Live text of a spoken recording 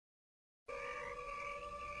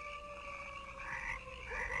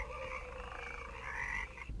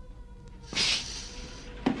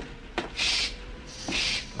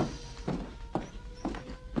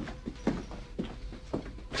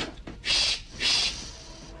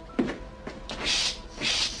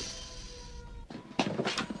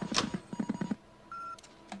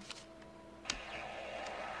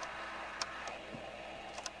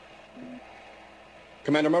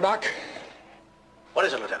Commander Murdoch? What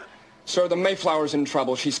is it, Lieutenant? Sir, the Mayflower's in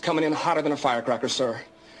trouble. She's coming in hotter than a firecracker, sir.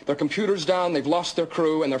 Their computer's down, they've lost their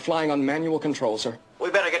crew, and they're flying on manual control, sir. We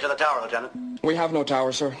better get to the tower, Lieutenant. We have no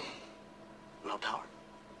tower, sir. No tower?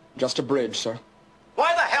 Just a bridge, sir.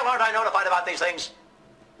 Why the hell aren't I notified about these things?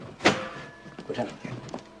 Lieutenant,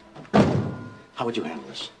 how would you handle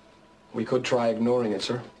this? We could try ignoring it,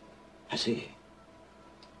 sir. I see.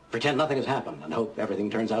 Pretend nothing has happened and hope everything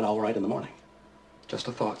turns out all right in the morning. Just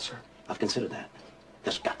a thought, sir. I've considered that.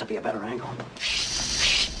 There's got to be a better angle.